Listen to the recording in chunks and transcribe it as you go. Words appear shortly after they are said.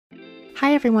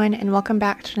Hi everyone, and welcome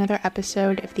back to another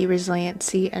episode of the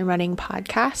Resiliency and Running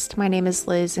podcast. My name is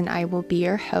Liz and I will be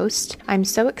your host. I'm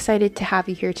so excited to have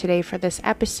you here today for this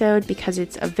episode because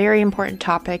it's a very important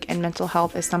topic, and mental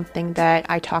health is something that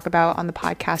I talk about on the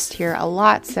podcast here a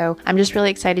lot. So I'm just really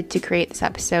excited to create this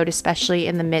episode, especially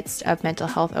in the midst of Mental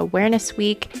Health Awareness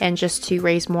Week, and just to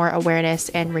raise more awareness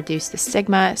and reduce the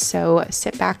stigma. So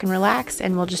sit back and relax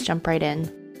and we'll just jump right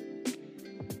in.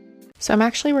 So I'm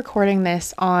actually recording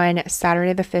this on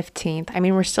Saturday the 15th. I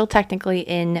mean, we're still technically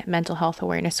in Mental Health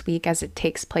Awareness Week as it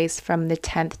takes place from the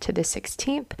 10th to the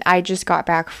 16th. I just got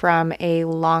back from a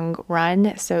long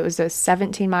run. So it was a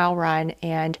 17-mile run,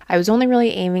 and I was only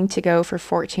really aiming to go for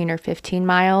 14 or 15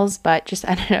 miles, but just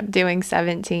ended up doing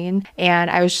 17. And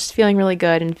I was just feeling really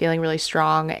good and feeling really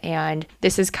strong. And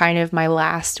this is kind of my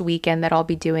last weekend that I'll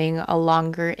be doing a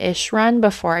longer-ish run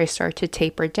before I start to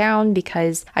taper down,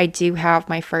 because I do have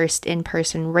my first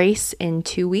in-person race in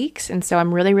 2 weeks. And so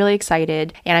I'm really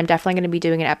excited, and I'm definitely going to be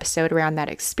doing an episode around that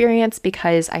experience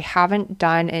because I haven't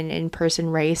done an in-person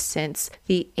race since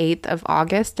the 8th of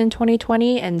August in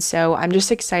 2020. And so I'm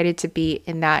just excited to be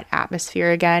in that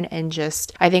atmosphere again, and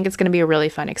I think it's going to be a really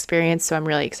fun experience. So I'm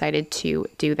really excited to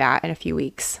do that in a few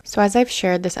weeks. So as I've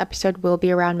shared, this episode will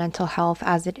be around mental health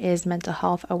as it is Mental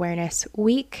Health Awareness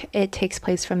Week. It takes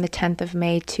place from the 10th of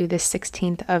May to the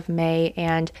 16th of May.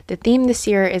 And the theme this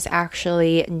year is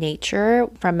actually nature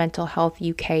from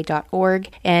mentalhealthuk.org.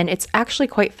 And it's actually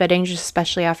quite fitting, just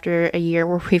especially after a year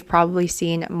where we've probably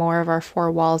seen more of our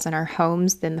four walls in our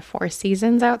homes than the four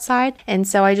seasons outside. And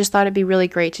so I just thought it'd be really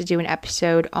great to do an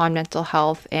episode on mental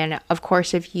health. And of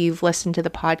course, if you've listened to the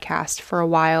podcast for a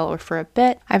while or for a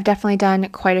bit, I've definitely done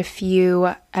quite a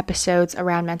few episodes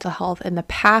around mental health in the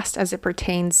past as it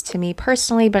pertains to me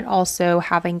personally, but also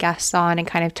having guests on and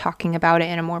kind of talking about it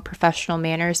in a more professional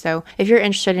manner. So if you're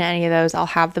interested in any of those, I'll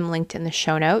have them linked in the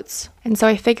show notes. And so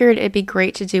I figured it'd be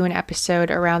great to do an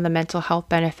episode around the mental health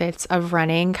benefits of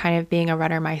running, kind of being a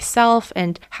runner myself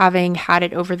and having had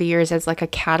it over the years as like a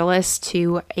catalyst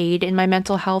to aid in my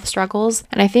mental health struggles.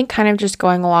 And I think kind of just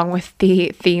going along with the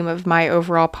theme of my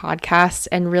overall podcast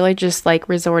and really just like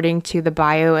resorting to the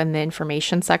bio and the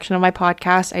information section of my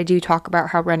podcast, I do talk about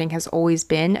how running has always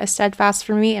been a steadfast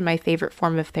for me and my favorite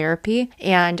form of therapy.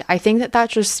 And I think that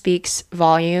just speaks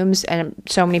volumes, and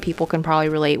so many people can probably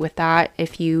relate with that.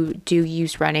 If you do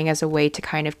use running as a way to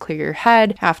kind of clear your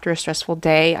head after a stressful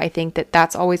day, I think that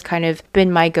that's always kind of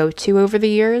been my go-to over the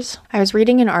years. I was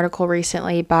reading an article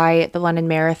recently by the London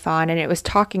Marathon, and it was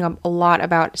talking a lot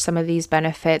about some of these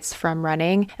benefits from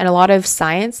running and a lot of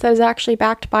science that is actually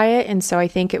backed by it. And so I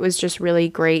think it was just really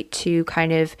great to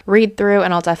kind of read through,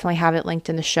 and I'll definitely have it linked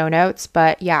in the show notes.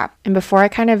 But yeah, and before I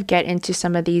kind of get into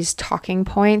some of these talking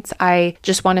points, I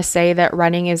just want to say that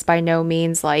running is by no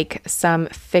means like some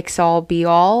fix-all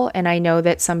be-all. And I know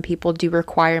that some people do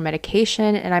require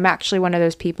medication, and I'm actually one of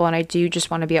those people, and I do just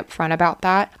want to be upfront about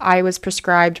that. I was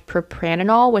prescribed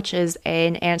propranolol, which is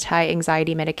an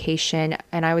anti-anxiety medication,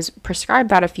 and I was prescribed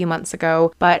that a few months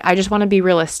ago, but I just want to be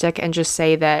realistic and just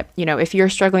say that, you know, if you're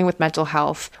struggling with mental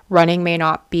health, running may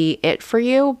not be it for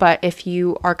you, but if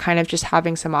you are kind of just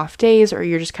having some off days or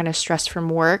you're just kind of stressed from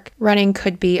work, running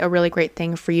could be a really great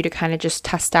thing for you to kind of just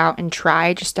test out and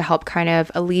try, just to help kind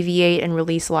of alleviate and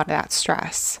release a lot of that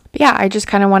stress. But yeah, I just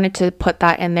kind of wanted to put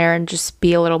that in there and just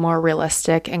be a little more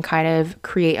realistic and kind of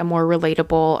create a more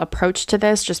relatable approach to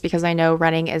this, just because I know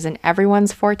running isn't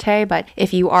everyone's forte. But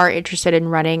if you are interested in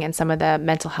running and some of the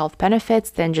mental health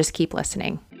benefits, then just keep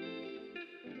listening.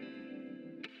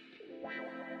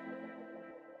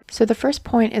 So the first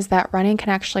point is that running can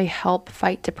actually help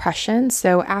fight depression.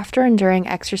 So after enduring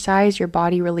exercise, your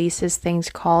body releases things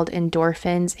called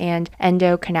endorphins and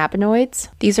endocannabinoids.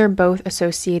 These are both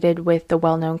associated with the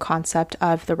well-known concept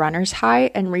of the runner's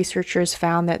high, and researchers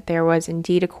found that there was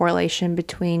indeed a correlation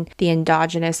between the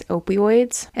endogenous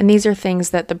opioids. And these are things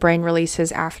that the brain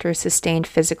releases after sustained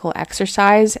physical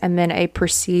exercise and then a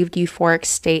perceived euphoric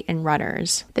state in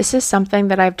runners. This is something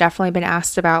that I've definitely been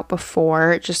asked about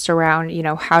before, just around,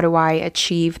 how do I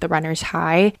achieve the runner's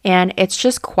high? And it's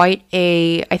just quite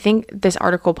I think this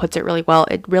article puts it really well.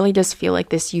 It really does feel like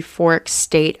this euphoric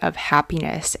state of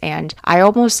happiness. And I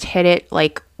almost hit it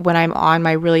like when I'm on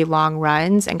my really long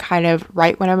runs and kind of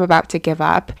right when I'm about to give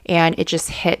up, and it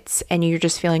just hits and you're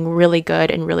just feeling really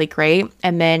good and really great.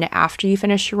 And then after you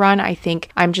finish your run, I think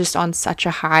I'm just on such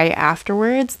a high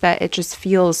afterwards that it just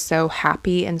feels so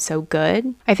happy and so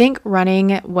good. I think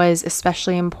running was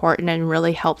especially important and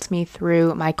really helped me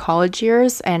through my college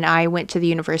years. And I went to the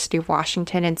University of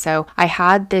Washington. And so I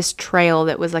had this trail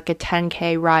that was like a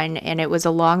 10K run, and it was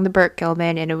along the Burke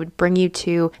Gilman, and it would bring you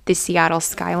to the Seattle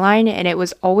skyline. And it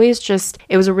was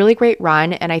it was a really great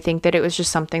run. And I think that it was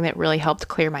just something that really helped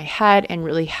clear my head and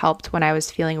really helped when I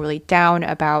was feeling really down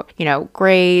about,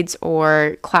 grades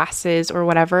or classes or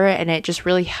whatever. And it just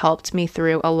really helped me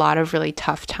through a lot of really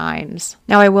tough times.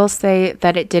 Now, I will say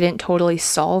that it didn't totally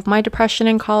solve my depression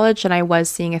in college, and I was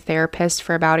seeing a therapist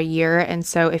for about a year. And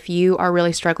so if you are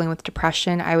really struggling with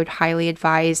depression, I would highly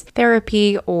advise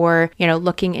therapy or,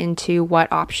 looking into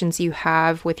what options you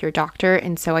have with your doctor.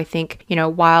 And so I think,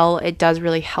 while it does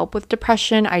really help with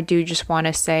depression, I do just want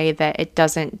to say that it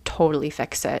doesn't totally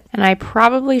fix it. And I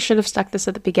probably should have stuck this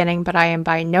at the beginning, but I am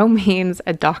by no means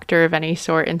a doctor of any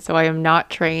sort. And so I am not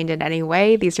trained in any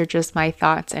way. These are just my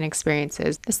thoughts and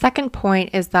experiences. The second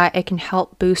point is that it can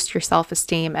help boost your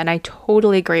self-esteem. And I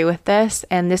totally agree with this.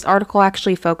 And this article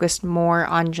actually focused more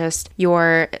on just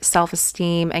your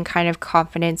self-esteem and kind of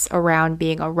confidence around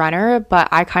being a runner, but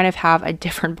I kind of have a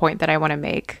different point that I want to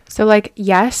make. So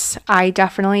yes, I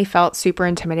definitely felt super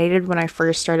intimidated when I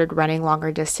first started running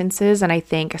longer distances. And I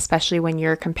think especially when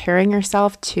you're comparing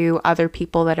yourself to other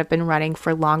people that have been running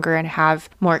for longer and have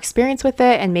more experience with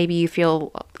it, and maybe you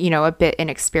feel, a bit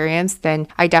inexperienced, then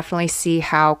I definitely see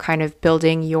how kind of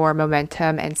building your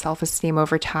momentum and self-esteem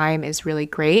over time is really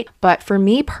great. But for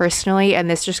me personally, and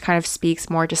this just kind of speaks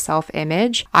more to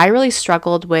self-image, I really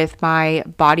struggled with my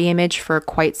body image for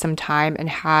quite some time and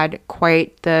had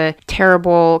quite the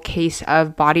terrible case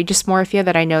of body dysmorphia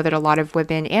that I know that a lot of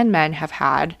women and men have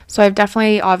had. So I've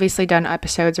definitely obviously done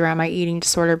episodes around my eating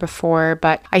disorder before,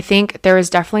 but I think there is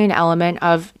definitely an element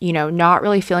of, not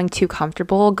really feeling too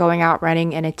comfortable going out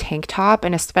running in a tank top,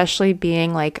 and especially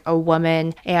being a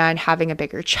woman and having a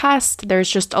bigger chest. There's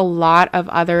just a lot of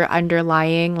other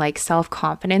underlying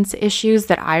self-confidence issues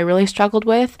that I really struggled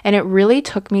with. And it really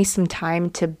took me some time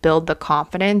to build the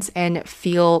confidence and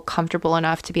feel comfortable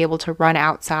enough to be able to run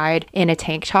outside in a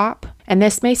tank top. And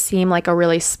this may seem like a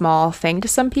really small thing to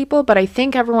some people, but I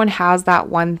think everyone has that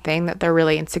one thing that they're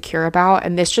really insecure about.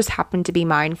 And this just happened to be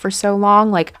mine for so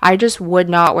long. I just would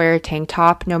not wear a tank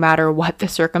top no matter what the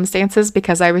circumstances,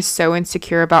 because I was so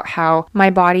insecure about how my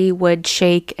body would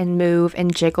shake and move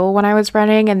and jiggle when I was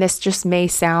running. And this just may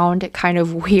sound kind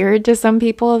of weird to some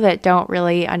people that don't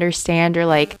really understand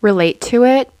or relate to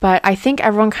it. But I think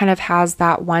everyone kind of has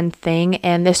that one thing.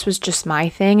 And this was just my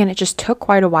thing. And it just took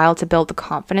quite a while to build the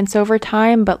confidence over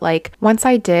time. But once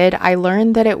I did, I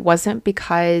learned that it wasn't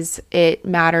because it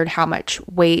mattered how much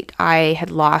weight I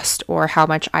had lost or how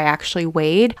much I actually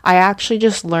weighed. I actually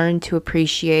just learned to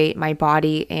appreciate my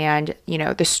body and,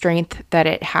 the strength that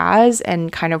it has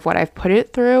and kind of what I've put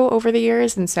it through over the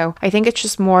years. And so I think it's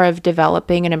just more of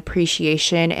developing an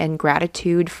appreciation and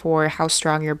gratitude for how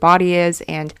strong your body is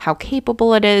and how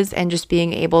capable it is, and just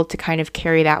being able to kind of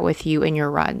carry that with you in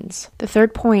your runs. The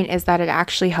third point is that it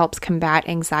actually helps combat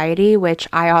anxiety, which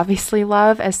I obviously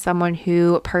love as someone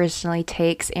who personally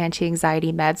takes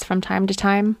anti-anxiety meds from time to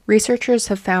time. Researchers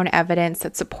have found evidence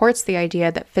that supports the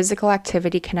idea that physical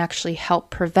activity can actually help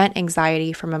prevent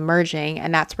anxiety from emerging,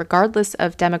 and that's regardless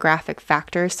of demographic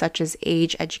factors such as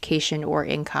age, education, or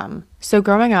income. So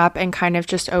growing up and kind of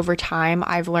just over time,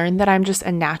 I've learned that I'm just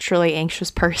a naturally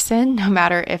anxious person, no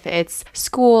matter if it's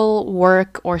school,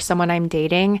 work, or someone I'm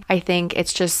dating. I think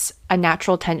it's just a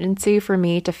natural tendency for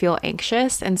me to feel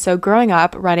anxious. And so growing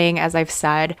up, running, as I've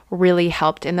said, really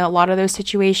helped in a lot of those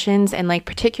situations. And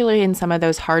particularly in some of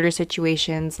those harder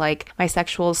situations, like my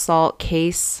sexual assault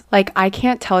case, I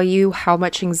can't tell you how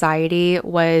much anxiety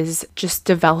was just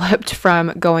developed from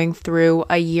going through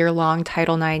a year-long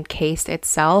Title IX case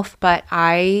itself. But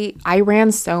I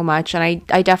ran so much, and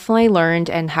I definitely learned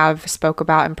and have spoke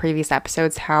about in previous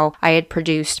episodes how I had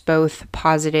produced both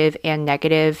positive and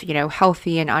negative,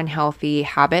 healthy and unhealthy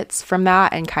habits from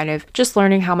that, and kind of just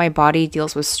learning how my body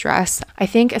deals with stress. I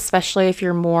think especially if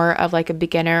you're more of a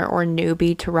beginner or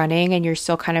newbie to running and you're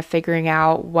still kind of figuring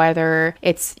out whether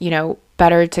it's,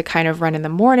 better to kind of run in the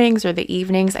mornings or the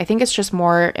evenings. I think it's just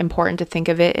more important to think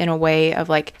of it in a way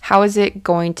of how is it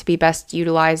going to be best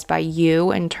utilized by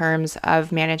you in terms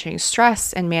of managing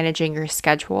stress and managing your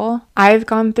schedule. I've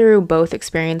gone through both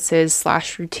experiences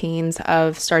 / routines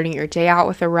of starting your day out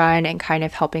with a run and kind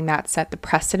of helping that set the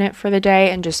precedent for the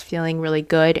day and just feeling really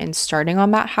good and starting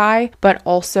on that high, but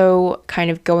also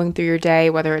kind of going through your day,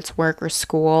 whether it's work or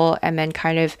school, and then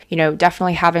kind of,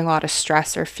 definitely having a lot of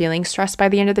stress or feeling stressed by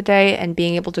the end of the day and and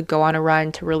being able to go on a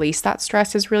run to release that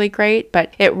stress is really great,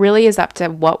 but it really is up to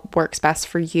what works best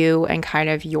for you and kind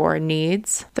of your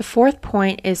needs. The fourth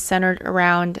point is centered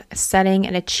around setting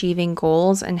and achieving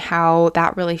goals and how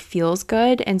that really feels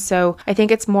good. And so I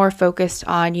think it's more focused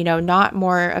on, not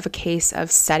more of a case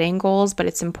of setting goals, but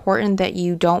it's important that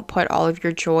you don't put all of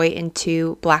your joy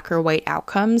into black or white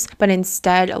outcomes, but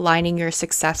instead aligning your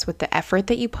success with the effort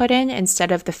that you put in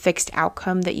instead of the fixed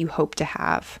outcome that you hope to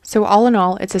have. So all in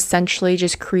all, it's essentially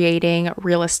just creating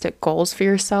realistic goals for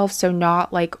yourself. So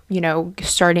not like,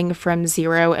 starting from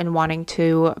zero and wanting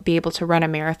to be able to run a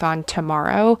marathon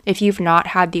tomorrow. If you've not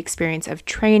had the experience of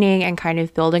training and kind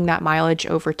of building that mileage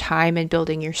over time and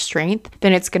building your strength,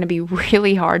 then it's going to be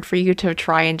really hard for you to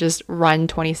try and just run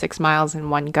 26 miles in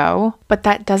one go. But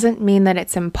that doesn't mean that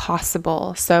it's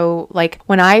impossible. So like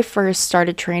when I first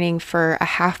started training for a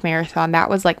half marathon, that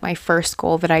was like my first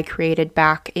goal that I created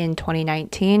back in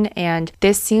 2019. And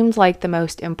this seemed like the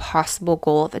most impossible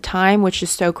goal at the time, which is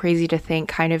so crazy to think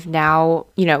kind of now,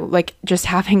 like just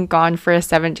having gone for a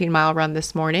 17-mile run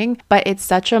this morning. But it's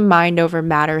such a mind over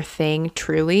matter thing,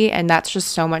 truly. And that's just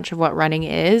so much of what running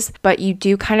is. But you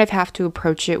do kind of have to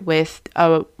approach it with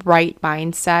a right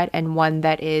mindset and one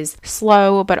that is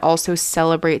slow, but also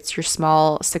celebrates your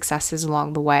small successes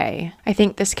along the way. I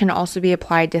think this can also be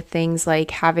applied to things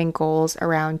like having goals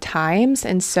around times.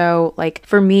 And so like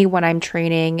for me, when I'm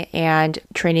training and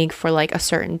training for like a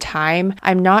certain time,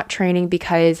 I'm not training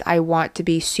because I want to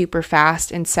be super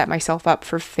fast and set myself up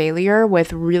for failure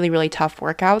with really, really tough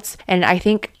workouts. And I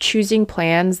think choosing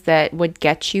plans that would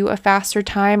get you a faster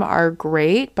time are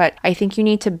great, but I think you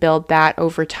need to build that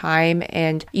over time.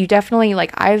 And you definitely,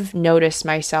 like, I've noticed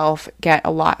myself get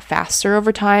a lot faster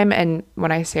over time. And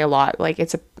when I say a lot, like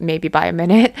it's maybe by a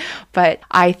minute, but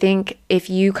I think if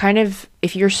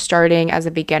you're starting as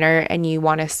a beginner and you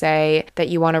want to say that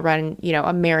you want to run,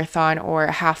 a marathon or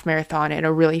a half marathon in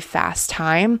a really fast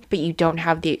time, but you don't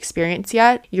have the experience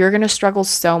yet, you're going to struggle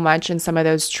so much in some of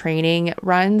those training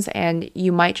runs and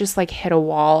you might just like hit a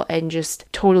wall and just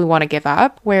totally want to give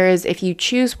up. Whereas if you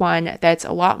choose one that's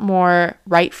a lot more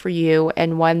right for you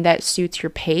and one that suits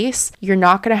your pace, you're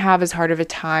not going to have as hard of a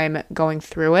time going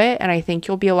through it. And I think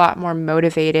you'll be a lot more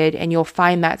motivated and you'll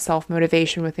find that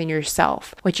self-motivation within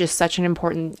yourself, which is such an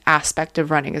important aspect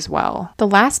of running as well. The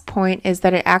last point is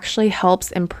that it actually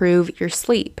helps improve your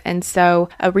sleep. And so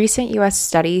a recent US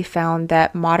study found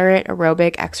that moderate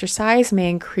aerobic exercise may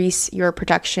increase your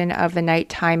production of the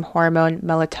nighttime hormone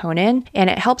melatonin, and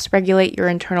it helps regulate your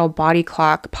internal body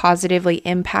clock, positively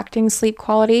impacting sleep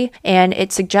quality. And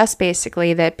it suggests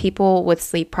basically that people with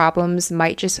sleep problems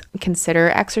might just consider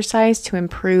exercise to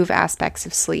improve aspects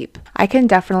of sleep. I can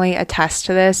definitely attest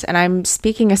to this, and I'm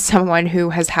speaking as someone who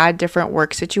has had different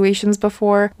work situations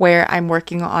before where I'm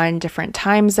working on different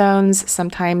time zones,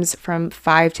 sometimes from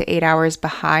 5 to 8 hours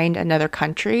behind another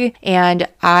country. And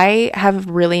I have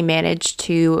really managed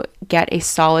to get a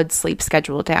solid sleep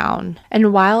schedule down.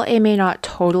 And while it may not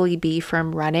totally be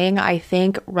from running, I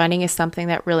think running is something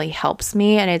that really helps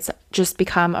me, and it's just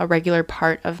become a regular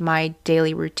part of my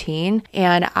daily routine.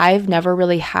 And I've never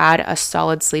really had a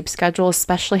solid sleep schedule,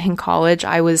 especially in college.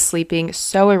 I was sleeping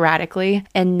so erratically.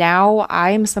 And now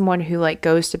I'm someone who like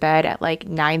goes to bed at like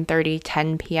 9:30,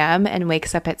 10 p.m. and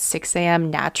wakes up at 6 a.m.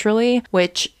 naturally,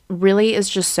 which really is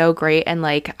just so great. And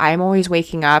like I'm always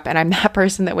waking up, and I'm that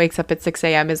person that wakes up at 6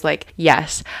 a.m. is like,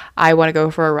 yes, I want to go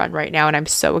for a run right now, and I'm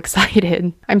so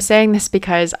excited. I'm saying this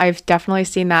because I've definitely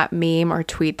seen that meme or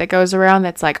tweet that goes around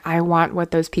that's like, I want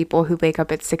what those people who wake up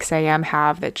at 6 a.m.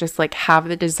 have, that just like have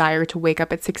the desire to wake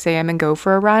up at 6 a.m. and go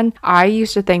for a run. I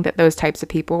used to think that those types of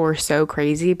people were so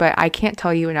crazy, but I can't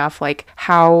tell you enough like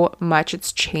how much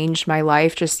it's changed my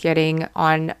life just getting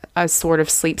on a sort of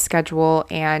sleep schedule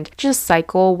and just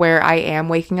cycle where I am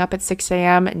waking up at 6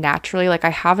 a.m. naturally. Like I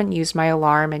haven't used my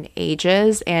alarm in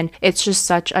ages, and it's just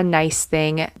such a nice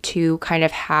thing to kind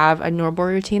of have a normal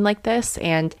routine like this,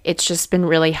 and it's just been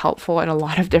really helpful in a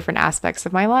lot of different aspects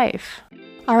of my life.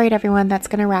 All right, everyone, that's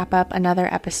going to wrap up another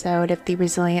episode of the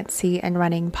Resiliency and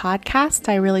Running podcast.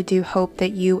 I really do hope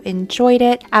that you enjoyed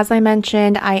it. As I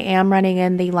mentioned, I am running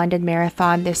in the London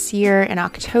Marathon this year in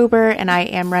October, and I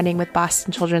am running with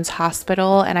Boston Children's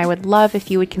Hospital, and I would love if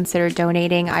you would consider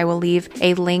donating. I will leave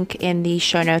a link in the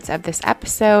show notes of this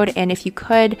episode, and if you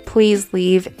could, please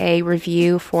leave a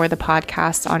review for the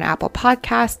podcast on Apple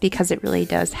Podcasts because it really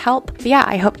does help. But yeah,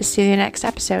 I hope to see you in the next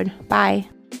episode. Bye.